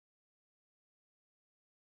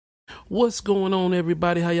What's going on,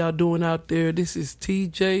 everybody? How y'all doing out there? This is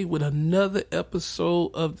TJ with another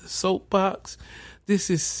episode of the Soapbox. This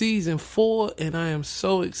is season 4, and I am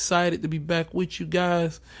so excited to be back with you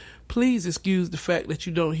guys. Please excuse the fact that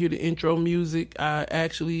you don't hear the intro music. I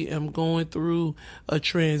actually am going through a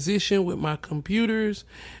transition with my computers,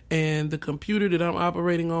 and the computer that I'm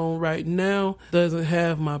operating on right now doesn't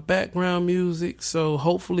have my background music. So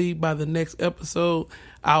hopefully by the next episode,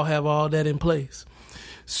 I'll have all that in place.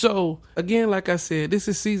 So, again, like I said, this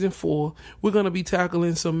is season 4. We're going to be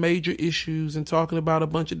tackling some major issues and talking about a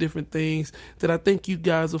bunch of different things that I think you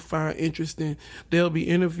guys will find interesting. There'll be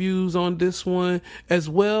interviews on this one, as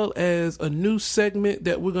well as a new segment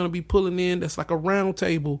that we're going to be pulling in that's like a round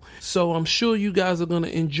table. So I'm sure you guys are going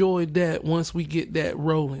to enjoy that once we get that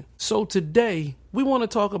rolling. So today, we want to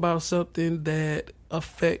talk about something that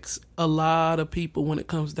affects a lot of people when it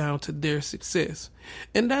comes down to their success.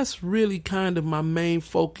 And that's really kind of my main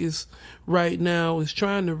focus right now, is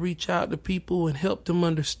trying to reach out to people and help them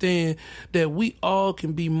understand that we all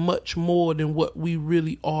can be much more than what we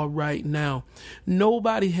really are right now.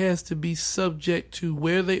 Nobody has to be subject to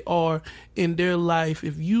where they are in their life.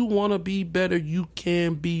 If you want to be better, you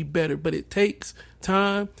can be better, but it takes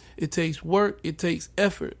time, it takes work, it takes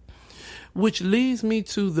effort. Which leads me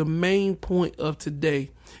to the main point of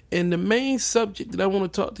today. And the main subject that I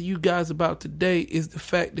want to talk to you guys about today is the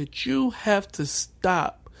fact that you have to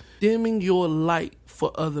stop dimming your light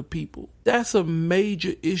for other people. That's a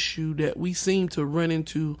major issue that we seem to run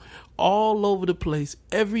into all over the place.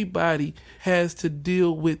 Everybody has to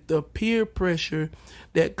deal with the peer pressure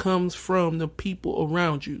that comes from the people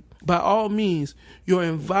around you. By all means, your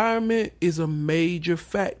environment is a major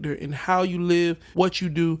factor in how you live, what you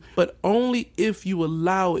do, but only if you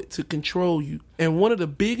allow it to control you. And one of the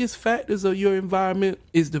biggest factors of your environment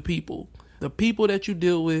is the people. The people that you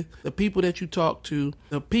deal with, the people that you talk to,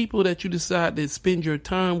 the people that you decide to spend your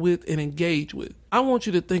time with and engage with. I want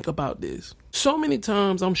you to think about this. So many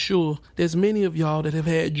times, I'm sure there's many of y'all that have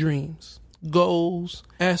had dreams, goals,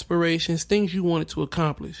 aspirations, things you wanted to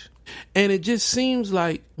accomplish. And it just seems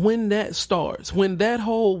like when that starts, when that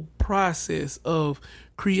whole process of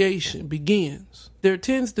creation begins, there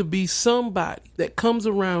tends to be somebody that comes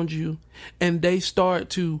around you and they start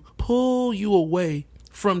to pull you away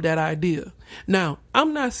from that idea. Now,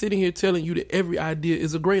 I'm not sitting here telling you that every idea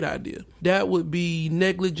is a great idea. That would be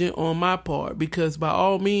negligent on my part, because by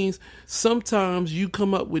all means, sometimes you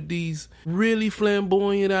come up with these really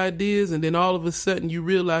flamboyant ideas and then all of a sudden you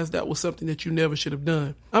realize that was something that you never should have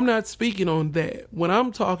done. I'm not speaking on that. What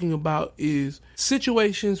I'm talking about is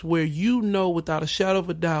situations where you know without a shadow of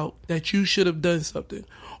a doubt that you should have done something,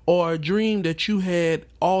 or a dream that you had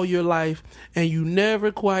all your life and you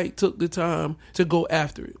never quite took the time to go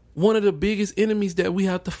after it. One of the biggest enemies that we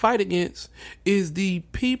have to fight against is the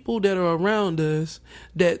people that are around us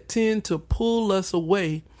that tend to pull us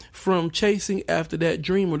away from chasing after that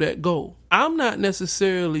dream or that goal. I'm not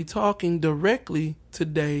necessarily talking directly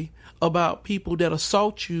today about people that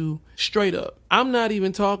assault you straight up. I'm not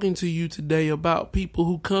even talking to you today about people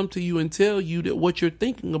who come to you and tell you that what you're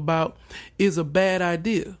thinking about is a bad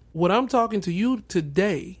idea. What I'm talking to you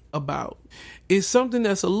today about is something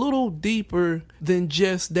that's a little deeper than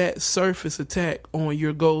just that surface attack on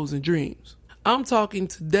your goals and dreams. I'm talking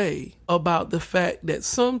today about the fact that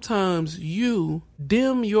sometimes you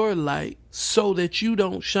dim your light so that you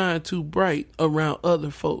don't shine too bright around other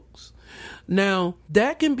folks. Now,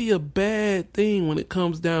 that can be a bad thing when it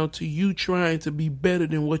comes down to you trying to be better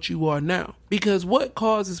than what you are now. Because what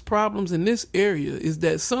causes problems in this area is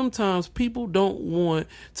that sometimes people don't want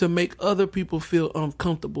to make other people feel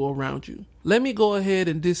uncomfortable around you. Let me go ahead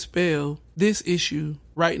and dispel this issue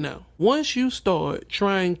right now. Once you start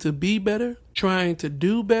trying to be better, trying to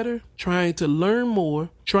do better, trying to learn more,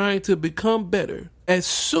 trying to become better, as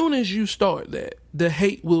soon as you start that, the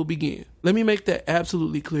hate will begin. Let me make that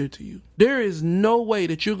absolutely clear to you. There is no way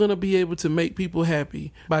that you're going to be able to make people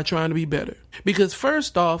happy by trying to be better. Because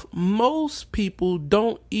first off, most people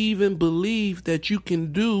don't even believe that you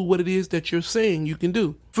can do what it is that you're saying you can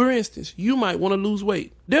do. For instance, you might want to lose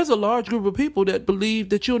weight. There's a large group of people that believe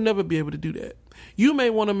that you'll never be able to do that. You may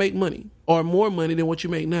want to make money or more money than what you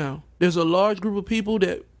make now. There's a large group of people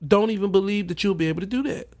that don't even believe that you'll be able to do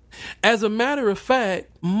that. As a matter of fact,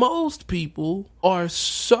 most people are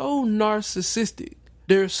so narcissistic,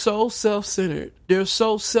 they're so self-centered, they're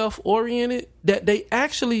so self-oriented that they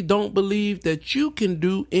actually don't believe that you can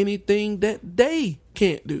do anything that they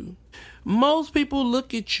can't do. Most people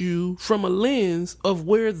look at you from a lens of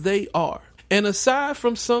where they are. And aside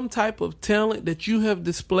from some type of talent that you have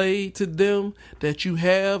displayed to them that you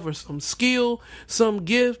have, or some skill, some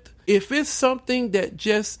gift, If it's something that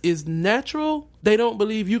just is natural, they don't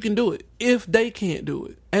believe you can do it if they can't do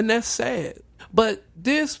it. And that's sad. But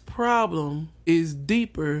this problem is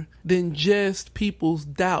deeper than just people's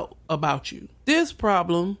doubt about you. This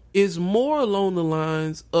problem is more along the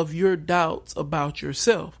lines of your doubts about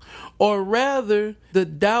yourself, or rather the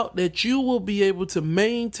doubt that you will be able to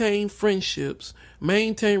maintain friendships,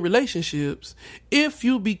 maintain relationships, if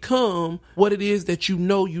you become what it is that you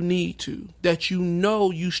know you need to, that you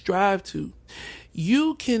know you strive to.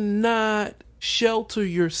 You cannot shelter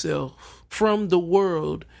yourself from the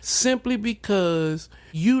world simply because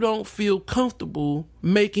you don't feel comfortable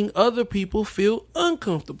making other people feel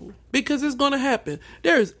uncomfortable, because it's going to happen.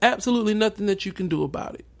 There is absolutely nothing that you can do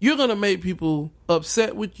about it. You're going to make people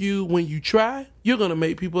upset with you when you try. You're going to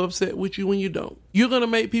make people upset with you when you don't. You're going to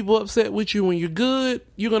make people upset with you when you're good.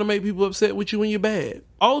 You're going to make people upset with you when you're bad.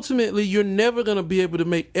 Ultimately, you're never going to be able to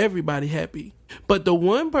make everybody happy. But the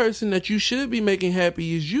one person that you should be making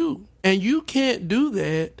happy is you. And you can't do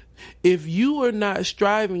that if you are not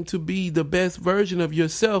striving to be the best version of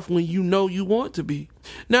yourself when you know you want to be.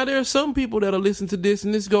 Now, there are some people that'll listen to this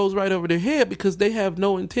and this goes right over their head because they have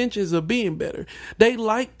no intentions of being better. They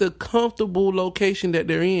like the comfortable location that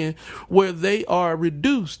they're in, where they are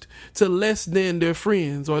reduced to less than their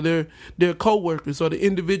friends or their co-workers or the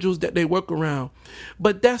individuals that they work around.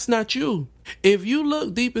 But that's not you. If you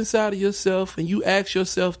look deep inside of yourself and you ask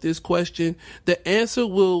yourself this question, the answer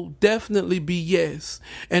will definitely be yes.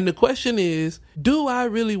 And the question is, do I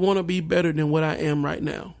really want to be better than what I am right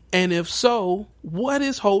now? And if so, what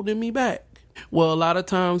is holding me back? Well, a lot of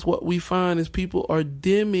times what we find is people are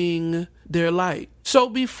dimming their light. So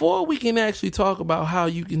before we can actually talk about how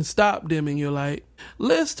you can stop dimming your light,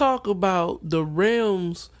 let's talk about the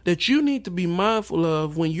realms that you need to be mindful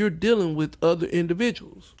of when you're dealing with other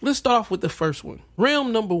individuals. Let's start off with the first one.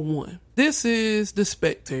 Realm number one. This is the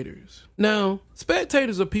spectators. Now,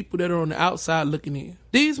 spectators are people that are on the outside looking in.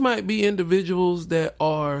 These might be individuals that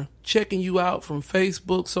are checking you out from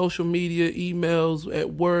Facebook, social media, emails,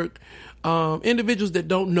 at work, individuals that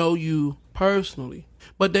don't know you personally,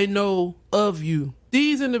 but they know of you.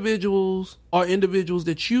 These individuals are individuals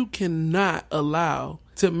that you cannot allow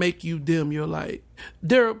to make you dim your light.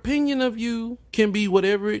 Their opinion of you can be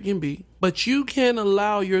whatever it can be, but you can't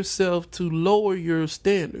allow yourself to lower your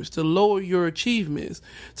standards, to lower your achievements,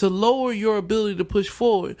 to lower your ability to push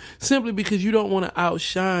forward simply because you don't want to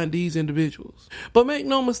outshine these individuals. But make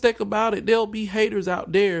no mistake about it, there'll be haters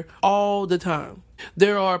out there all the time.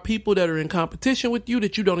 There are people that are in competition with you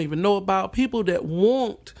that you don't even know about, people that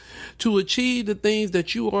want to achieve the things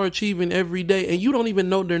that you are achieving every day and you don't even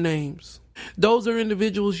know their names. Those are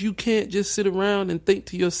individuals you can't just sit around and think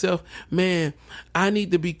to yourself, man, I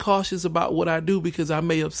need to be cautious about what I do because I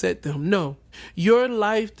may upset them. No, your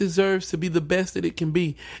life deserves to be the best that it can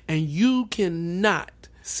be. And you cannot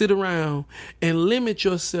sit around and limit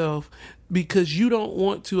yourself because you don't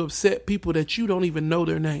want to upset people that you don't even know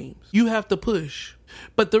their names. You have to push.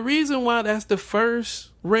 But the reason why that's the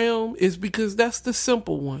first realm is because that's the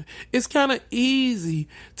simple one. It's kind of easy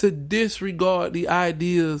to disregard the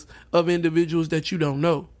ideas of individuals that you don't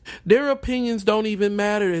know. Their opinions don't even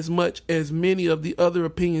matter as much as many of the other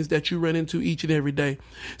opinions that you run into each and every day.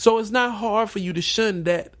 So it's not hard for you to shun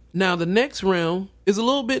that. Now, the next realm is a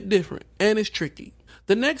little bit different and it's tricky.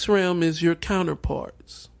 The next realm is your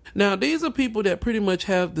counterparts. Now, these are people that pretty much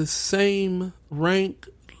have the same rank,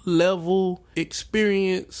 level,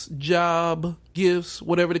 experience, job, gifts,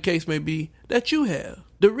 whatever the case may be, that you have.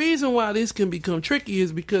 The reason why this can become tricky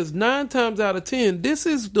is because 9 times out of 10, this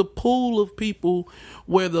is the pool of people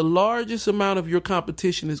where the largest amount of your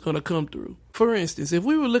competition is going to come through. For instance, if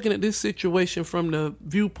we were looking at this situation from the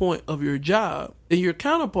viewpoint of your job, then your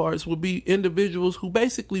counterparts would be individuals who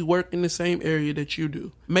basically work in the same area that you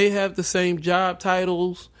do, may have the same job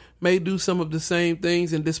titles, may do some of the same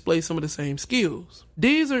things and display some of the same skills.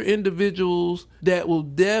 These are individuals that will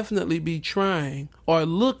definitely be trying or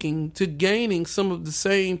looking to gaining some of the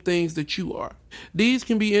same things that you are. These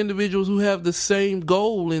can be individuals who have the same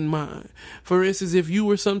goal in mind. For instance, if you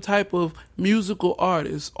were some type of musical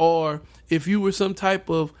artist or if you were some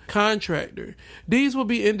type of contractor, these will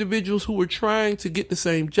be individuals who were trying to get the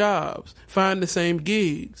same jobs, find the same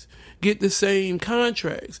gigs, get the same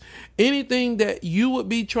contracts. Anything that you would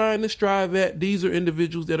be trying to strive at, these are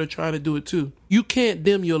individuals that are trying to do it too. You can't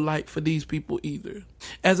dim your light for these people either.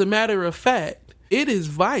 As a matter of fact, it is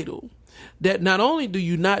vital that not only do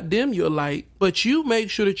you not dim your light, but you make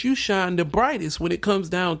sure that you shine the brightest when it comes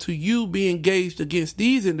down to you being engaged against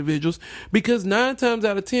these individuals, because 9 times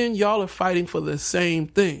out of 10, y'all are fighting for the same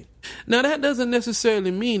thing. Now, that doesn't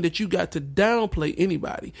necessarily mean that you got to downplay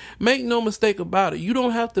anybody. Make no mistake about it. You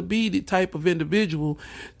don't have to be the type of individual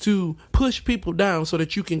to push people down so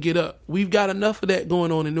that you can get up. We've got enough of that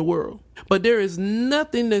going on in the world. But there is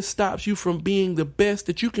nothing that stops you from being the best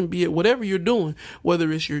that you can be at whatever you're doing,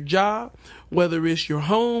 whether it's your job, whether it's your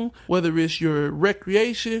home, whether it's your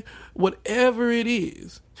recreation, whatever it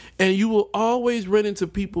is. And you will always run into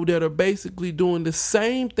people that are basically doing the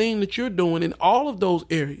same thing that you're doing in all of those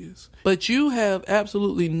areas. But you have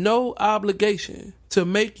absolutely no obligation to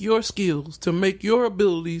make your skills, to make your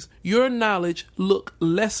abilities, your knowledge look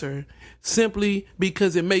lesser simply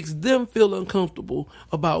because it makes them feel uncomfortable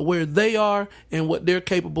about where they are and what they're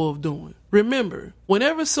capable of doing. Remember,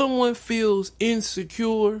 whenever someone feels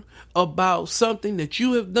insecure about something that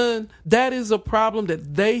you have done, that is a problem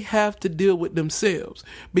that they have to deal with themselves.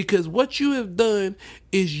 Because what you have done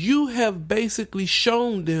is you have basically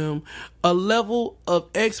shown them a level of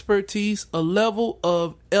expertise, a level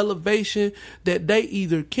of elevation that they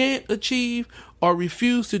either can't achieve or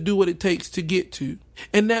refuse to do what it takes to get to.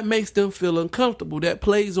 And that makes them feel uncomfortable. That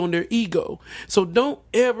plays on their ego. So don't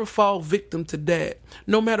ever fall victim to that,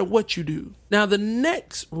 no matter what you do. Now, the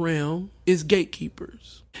next realm is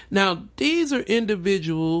gatekeepers. Now, these are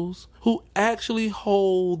individuals who actually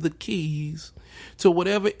hold the keys to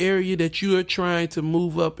whatever area that you are trying to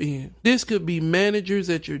move up in. This could be managers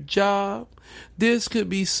at your job. This could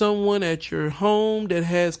be someone at your home that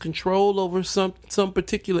has control over some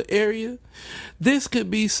particular area. This could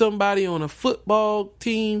be somebody on a football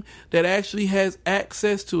team that actually has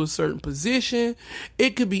access to a certain position.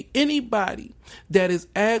 It could be anybody that is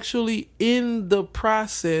actually in the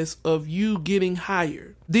process of you getting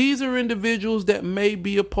hired. These are individuals that may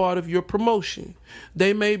be a part of your promotion.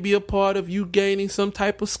 They may be a part of you gaining some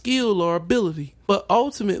type of skill or ability. But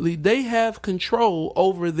ultimately, they have control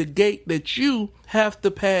over the gate that you have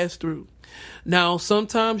to pass through. Now,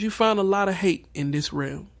 sometimes you find a lot of hate in this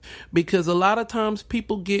realm because a lot of times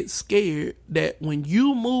people get scared that when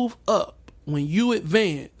you move up, when you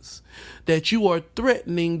advance, that you are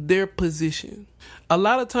threatening their position. A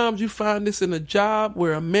lot of times you find this in a job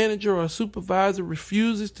where a manager or a supervisor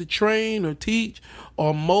refuses to train or teach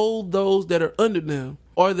or mold those that are under them,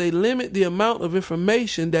 or they limit the amount of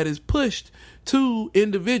information that is pushed to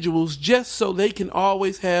individuals just so they can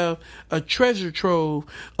always have a treasure trove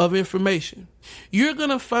of information. You're going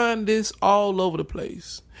to find this all over the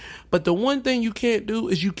place. But the one thing you can't do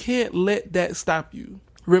is you can't let that stop you.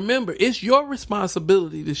 Remember, it's your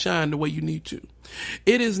responsibility to shine the way you need to.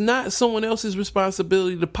 It is not someone else's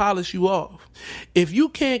responsibility to polish you off. If you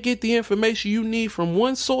can't get the information you need from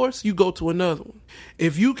one source, you go to another one.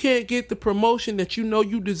 If you can't get the promotion that you know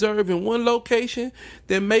you deserve in one location,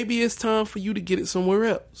 then maybe it's time for you to get it somewhere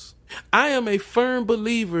else. I am a firm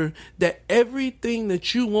believer that everything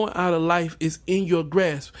that you want out of life is in your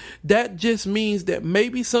grasp. That just means that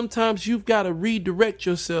maybe sometimes you've got to redirect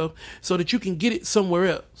yourself so that you can get it somewhere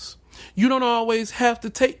else. You don't always have to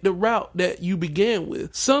take the route that you began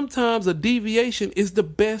with. Sometimes a deviation is the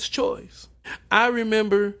best choice. I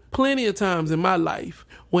remember plenty of times in my life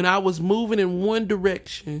when I was moving in one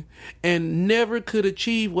direction and never could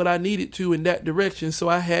achieve what I needed to in that direction. So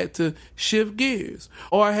I had to shift gears,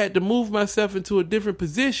 or I had to move myself into a different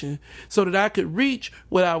position so that I could reach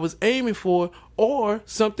what I was aiming for or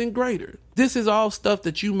something greater. This is all stuff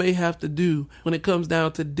that you may have to do when it comes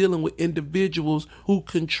down to dealing with individuals who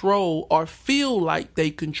control or feel like they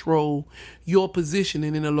control your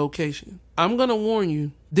positioning in a location. I'm going to warn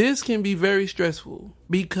you, this can be very stressful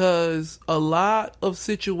because a lot of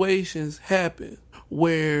situations happen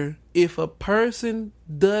where if a person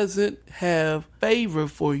doesn't have favor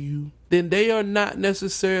for you, then they are not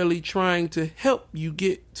necessarily trying to help you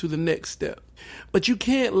get to the next step. But you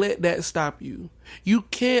can't let that stop you. You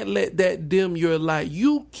can't let that dim your light.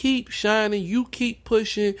 You keep shining, you keep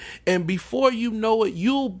pushing, and before you know it,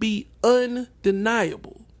 you'll be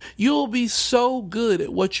undeniable. You'll be so good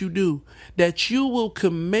at what you do that you will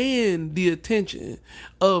command the attention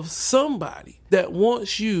of somebody that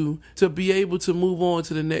wants you to be able to move on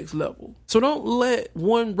to the next level. So don't let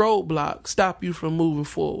one roadblock stop you from moving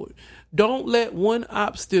forward. Don't let one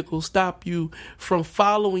obstacle stop you from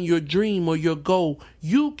following your dream or your goal.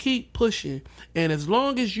 You keep pushing. And as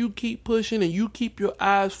long as you keep pushing and you keep your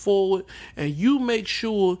eyes forward and you make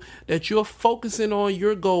sure that you're focusing on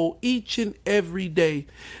your goal each and every day,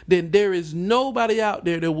 then there is nobody out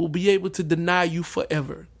there that will be able to deny you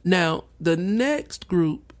forever. Now, the next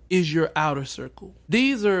group is your outer circle.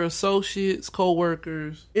 These are associates,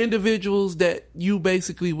 co-workers, individuals that you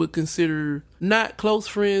basically would consider not close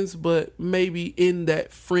friends, but maybe in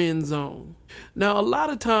that friend zone. Now, a lot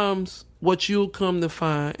of times what you'll come to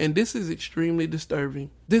find, and this is extremely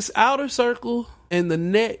disturbing, this outer circle and the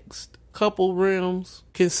next couple realms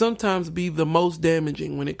can sometimes be the most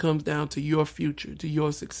damaging when it comes down to your future, to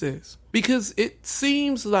your success. Because it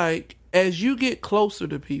seems like as you get closer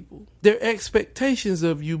to people, their expectations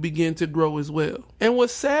of you begin to grow as well. And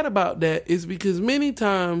what's sad about that is because many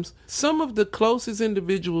times some of the closest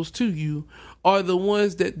individuals to you are the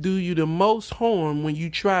ones that do you the most harm when you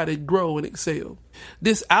try to grow and excel.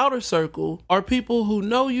 This outer circle are people who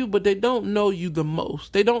know you, but they don't know you the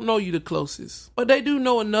most. They don't know you the closest, but they do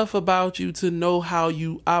know enough about you to know how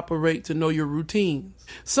you operate, to know your routines.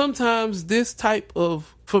 Sometimes this type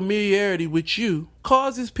of familiarity with you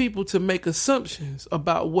causes people to make assumptions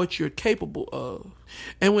about what you're capable of.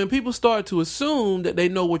 And when people start to assume that they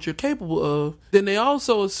know what you're capable of, then they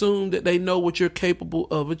also assume that they know what you're capable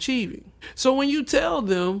of achieving. So when you tell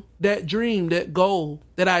them that dream, that goal,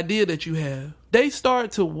 that idea that you have, they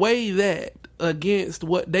start to weigh that against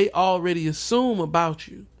what they already assume about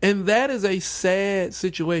you. And that is a sad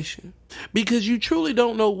situation because you truly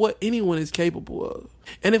don't know what anyone is capable of.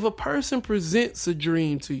 And if a person presents a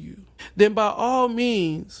dream to you, then by all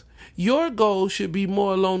means, your goal should be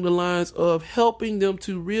more along the lines of helping them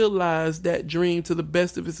to realize that dream to the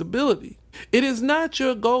best of its ability. It is not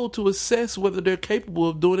your goal to assess whether they're capable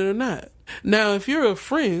of doing it or not. Now, if you're a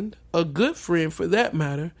friend, a good friend for that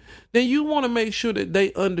matter, then you want to make sure that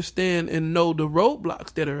they understand and know the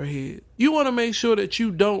roadblocks that are ahead. You want to make sure that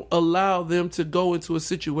you don't allow them to go into a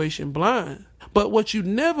situation blind. But what you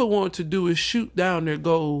never want to do is shoot down their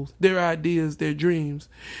goals, their ideas, their dreams.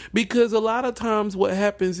 Because a lot of times what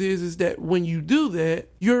happens is that when you do that,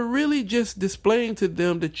 you're really just displaying to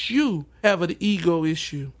them that you have an ego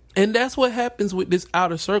issue. And that's what happens with this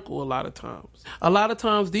outer circle a lot of times. A lot of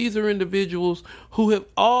times these are individuals who have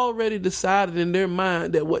already decided in their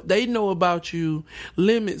mind that what they know about you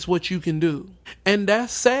limits what you can do. And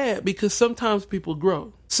that's sad because sometimes people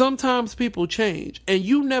grow. Sometimes people change, and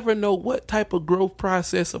you never know what type of growth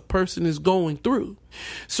process a person is going through.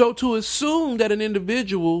 So to assume that an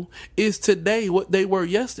individual is today what they were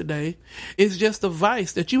yesterday is just a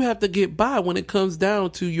vice that you have to get by when it comes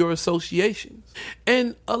down to your associations.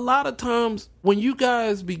 And a lot of times when you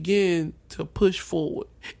guys begin to push forward,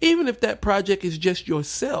 even if that project is just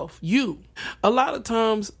yourself, a lot of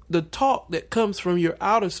times the talk that comes from your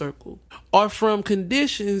outer circle are from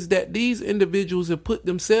conditions that these individuals have put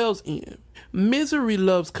themselves in. Misery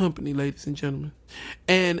loves company, ladies and gentlemen.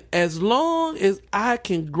 And as long as I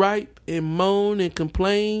can gripe and moan and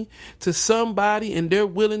complain to somebody and they're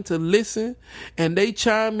willing to listen and they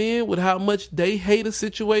chime in with how much they hate a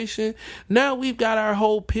situation, now we've got our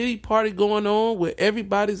whole pity party going on where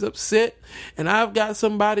everybody's upset and I've got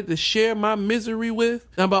somebody to share my misery with.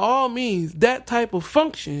 And by all means, that type of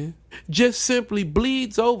function just simply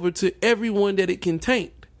bleeds over to everyone that it can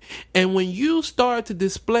taint. And when you start to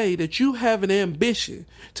display that you have an ambition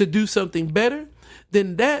to do something better,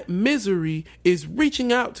 then that misery is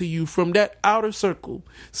reaching out to you from that outer circle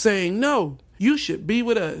saying, no, you should be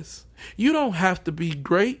with us. You don't have to be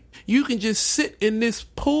great. You can just sit in this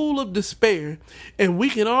pool of despair and we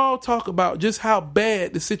can all talk about just how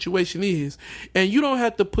bad the situation is. And you don't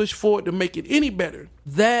have to push forward to make it any better.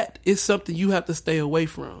 That is something you have to stay away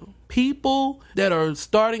from. People that are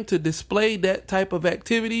starting to display that type of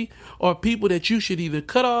activity are people that you should either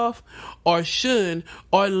cut off or shun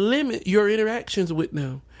or limit your interactions with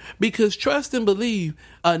them. Because trust and believe,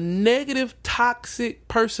 a negative, toxic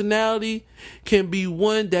personality can be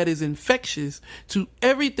one that is infectious to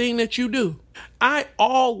everything that you do. I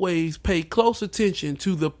always pay close attention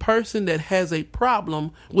to the person that has a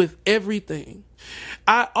problem with everything.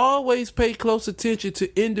 I always pay close attention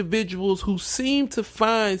to individuals who seem to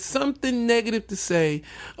find something negative to say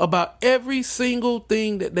about every single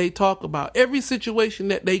thing that they talk about, every situation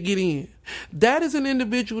that they get in. That is an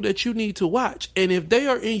individual that you need to watch. And if they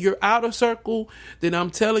are in your outer circle, then I'm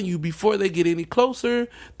telling you, before they get any closer,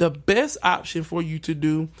 the best option for you to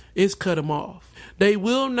do is cut them off. They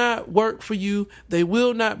will not work for you. They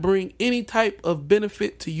will not bring any type of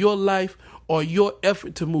benefit to your life or your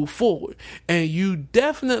effort to move forward. And you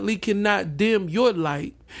definitely cannot dim your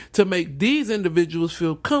light to make these individuals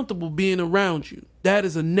feel comfortable being around you. That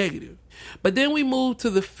is a negative. But then we move to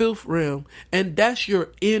the fifth realm, and that's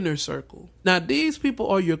your inner circle. Now, these people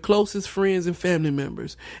are your closest friends and family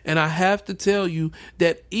members. And I have to tell you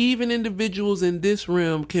that even individuals in this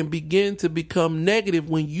realm can begin to become negative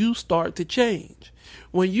when you start to change.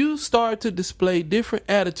 when you start to display different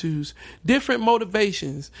attitudes, different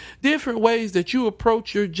motivations, different ways that you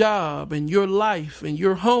approach your job and your life and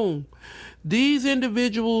your home, these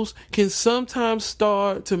individuals can sometimes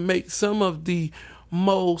start to make some of the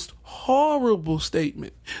most horrible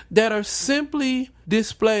statements that are simply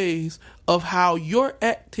displays of how your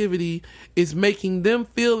activity is making them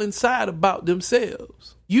feel inside about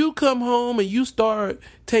themselves. You come home and you start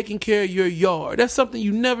taking care of your yard. That's something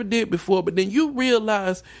you never did before, but then you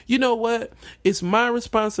realize, you know what? It's my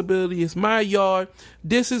responsibility. It's my yard.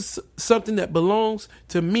 This is something that belongs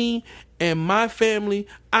to me and my family.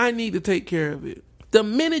 I need to take care of it. The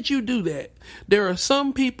minute you do that, there are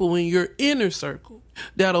some people in your inner circle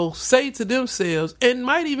that'll say to themselves and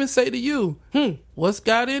might even say to you, what's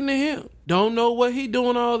got into him? Don't know what he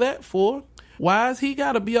doing all that for. Why is he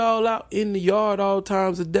got to be all out in the yard all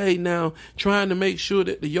times a day now trying to make sure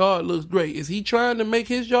that the yard looks great? Is he trying to make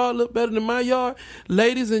his yard look better than my yard?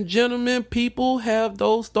 Ladies and gentlemen, people have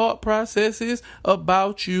those thought processes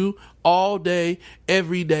about you all day,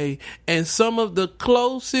 every day. And some of the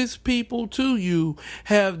closest people to you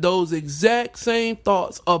have those exact same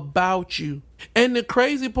thoughts about you. And the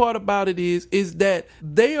crazy part about it is that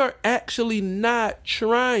they are actually not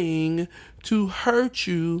trying to hurt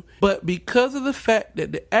you, but because of the fact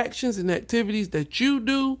that the actions and activities that you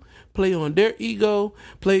do play on their ego,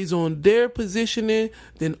 plays on their positioning,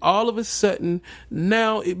 then all of a sudden,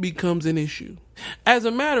 now it becomes an issue. As a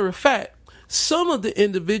matter of fact, some of the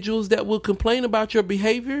individuals that will complain about your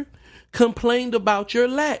behavior complained about your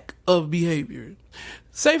lack of behavior.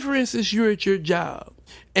 Say, for instance, you're at your job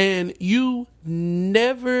and you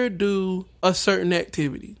never do a certain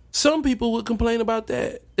activity. Some people would complain about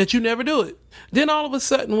that you never do it. Then all of a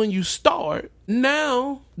sudden when you start,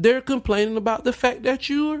 now they're complaining about the fact that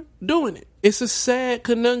you're doing it. It's a sad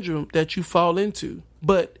conundrum that you fall into.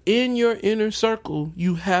 But in your inner circle,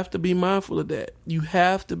 you have to be mindful of that. You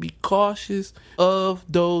have to be cautious of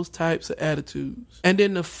those types of attitudes. And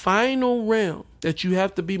then the final realm that you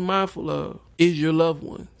have to be mindful of is your loved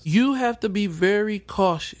ones. You have to be very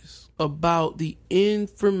cautious about the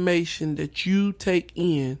information that you take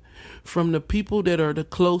in from the people that are the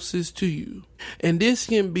closest to you. And this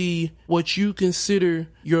can be what you consider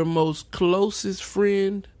your most closest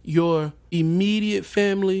friend, your immediate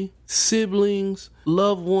family, siblings,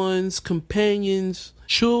 loved ones, companions,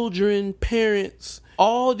 children, parents,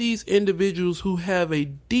 all these individuals who have a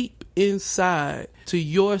deep insight to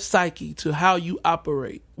your psyche, to how you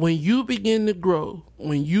operate. When you begin to grow,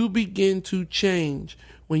 when you begin to change,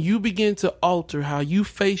 when you begin to alter how you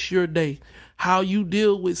face your day, how you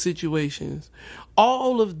deal with situations,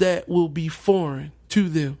 all of that will be foreign to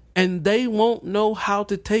them. And they won't know how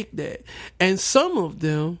to take that. And some of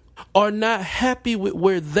them are not happy with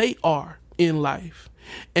where they are in life.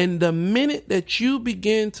 And the minute that you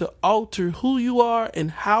begin to alter who you are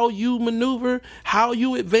and how you maneuver, how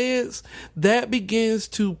you advance, that begins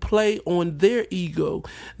to play on their ego.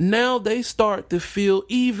 Now they start to feel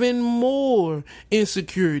even more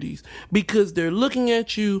insecurities because they're looking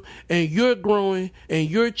at you and you're growing and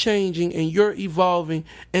you're changing and you're evolving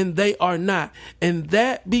and they are not. And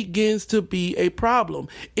that begins to be a problem.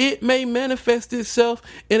 It may manifest itself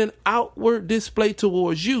in an outward display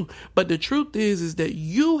towards you, but the truth is that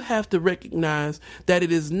you have to recognize that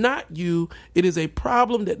it is not you. It is a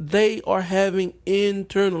problem that they are having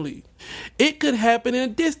internally. It could happen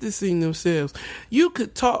in distancing themselves. You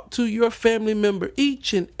could talk to your family member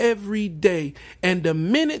each and every day, and the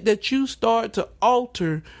minute that you start to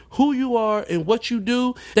alter who you are and what you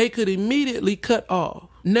do, they could immediately cut off.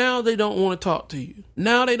 Now they don't want to talk to you.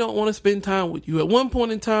 Now they don't want to spend time with you. At one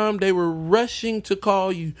point in time, they were rushing to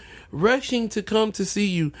call you, rushing to come to see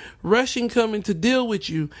you, rushing coming to deal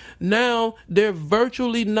with you. Now they're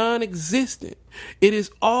virtually non-existent. It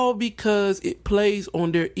is all because it plays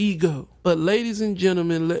on their ego. But ladies and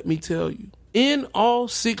gentlemen, let me tell you, in all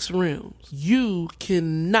 6 realms, you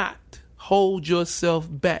cannot hold yourself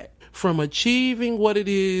back from achieving what it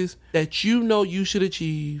is that you know you should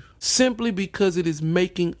achieve simply because it is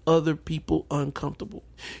making other people uncomfortable.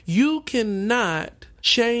 You cannot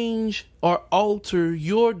change or alter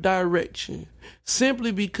your direction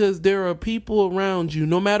simply because there are people around you,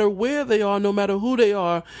 no matter where they are, no matter who they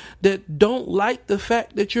are, that don't like the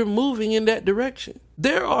fact that you're moving in that direction.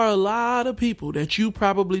 There are a lot of people that you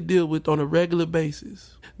probably deal with on a regular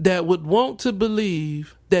basis that would want to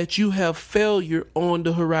believe that you have failure on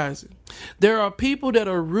the horizon. There are people that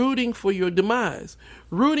are rooting for your demise,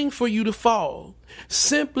 rooting for you to fall,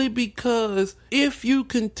 simply because if you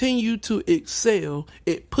continue to excel,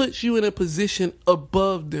 it puts you in a position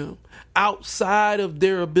above them, outside of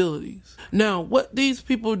their abilities. Now, what these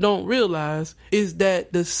people don't realize is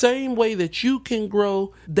that the same way that you can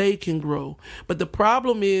grow, they can grow. But the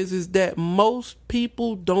problem is that most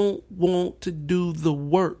people don't want to do the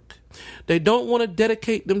work. They don't want to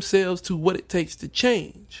dedicate themselves to what it takes to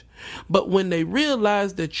change. But when they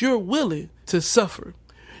realize that you're willing to suffer,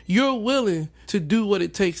 you're willing to do what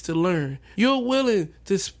it takes to learn, you're willing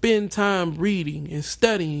to spend time reading and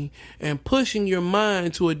studying and pushing your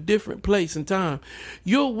mind to a different place and time,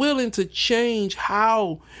 you're willing to change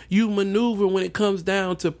how you maneuver when it comes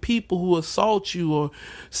down to people who assault you or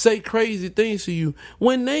say crazy things to you.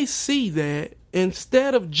 When they see that,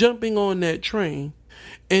 instead of jumping on that train,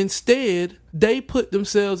 instead, they put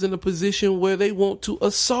themselves in a position where they want to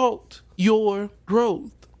assault your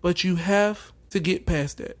growth. But you have to get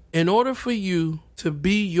past that. In order for you to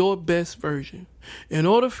be your best version, in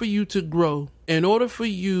order for you to grow, in order for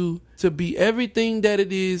you to be everything that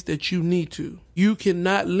it is that you need to, you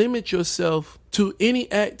cannot limit yourself to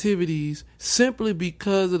any activities simply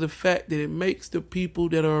because of the fact that it makes the people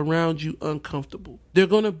that are around you uncomfortable. They're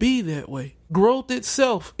going to be that way. Growth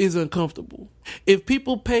itself is uncomfortable. If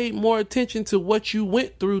people paid more attention to what you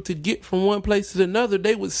went through to get from one place to another,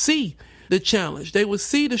 they would see the challenge. They would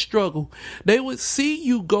see the struggle. They would see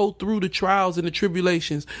you go through the trials and the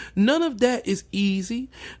tribulations. None of that is easy.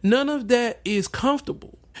 None of that is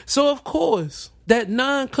comfortable. So of course, that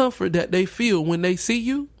non-comfort that they feel when they see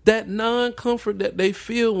you, that non-comfort that they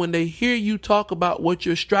feel when they hear you talk about what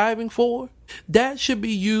you're striving for, that should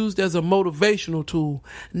be used as a motivational tool,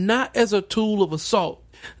 not as a tool of assault.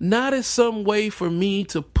 Not as some way for me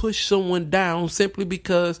to push someone down simply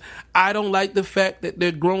because I don't like the fact that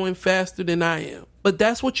they're growing faster than I am. But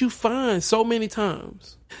that's what you find so many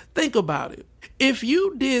times. Think about it. If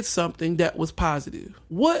you did something that was positive,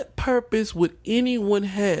 what purpose would anyone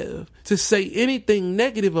have to say anything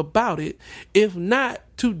negative about it if not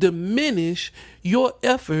to diminish your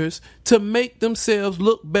efforts to make themselves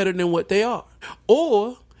look better than what they are,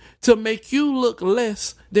 or to make you look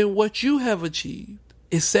less than what you have achieved?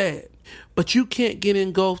 It's sad, but you can't get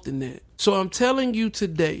engulfed in that. So I'm telling you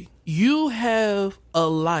today, you have a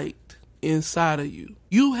light inside of you.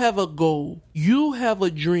 You have a goal. You have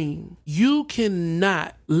a dream. You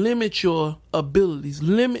cannot limit your abilities,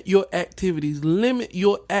 limit your activities, limit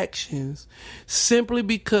your actions simply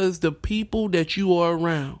because the people that you are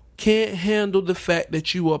around can't handle the fact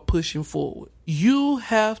that you are pushing forward. You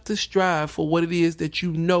have to strive for what it is that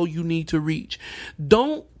you know you need to reach.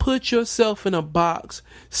 Don't put yourself in a box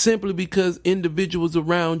simply because individuals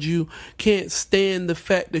around you can't stand the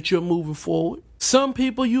fact that you're moving forward. Some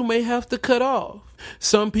people you may have to cut off.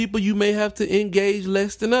 Some people you may have to engage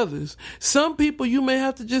less than others. Some people you may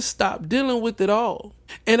have to just stop dealing with it all.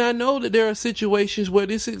 And I know that there are situations where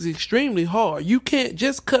this is extremely hard. You can't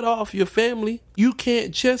just cut off your family. You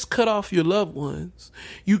can't just cut off your loved ones.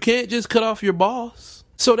 You can't just cut off your boss.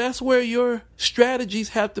 So that's where your strategies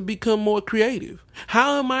have to become more creative.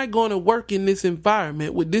 How am I going to work in this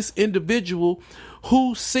environment with this individual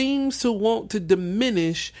who seems to want to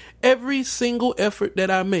diminish every single effort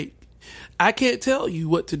that I make? I can't tell you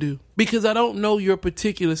what to do because I don't know your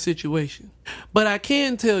particular situation. But I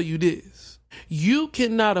can tell you this. You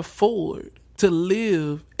cannot afford to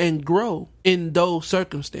live and grow in those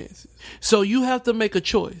circumstances. So you have to make a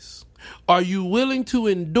choice. Are you willing to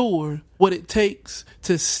endure what it takes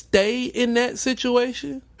to stay in that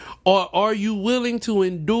situation? Or are you willing to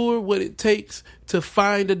endure what it takes to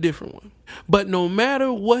find a different one? But no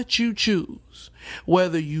matter what you choose,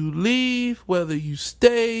 whether you leave, whether you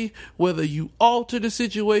stay, whether you alter the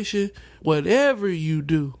situation, whatever you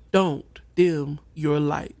do, don't dim your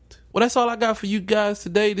light. Well, that's all I got for you guys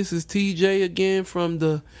today. This is TJ again from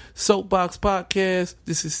the Soapbox Podcast.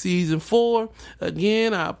 This is season 4.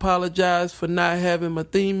 Again, I apologize for not having my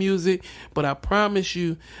theme music, but I promise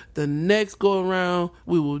you the next go around,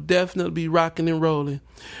 we will definitely be rocking and rolling.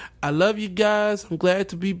 I love you guys. I'm glad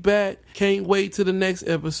to be back. Can't wait till the next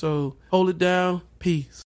episode. Hold it down.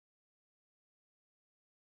 Peace.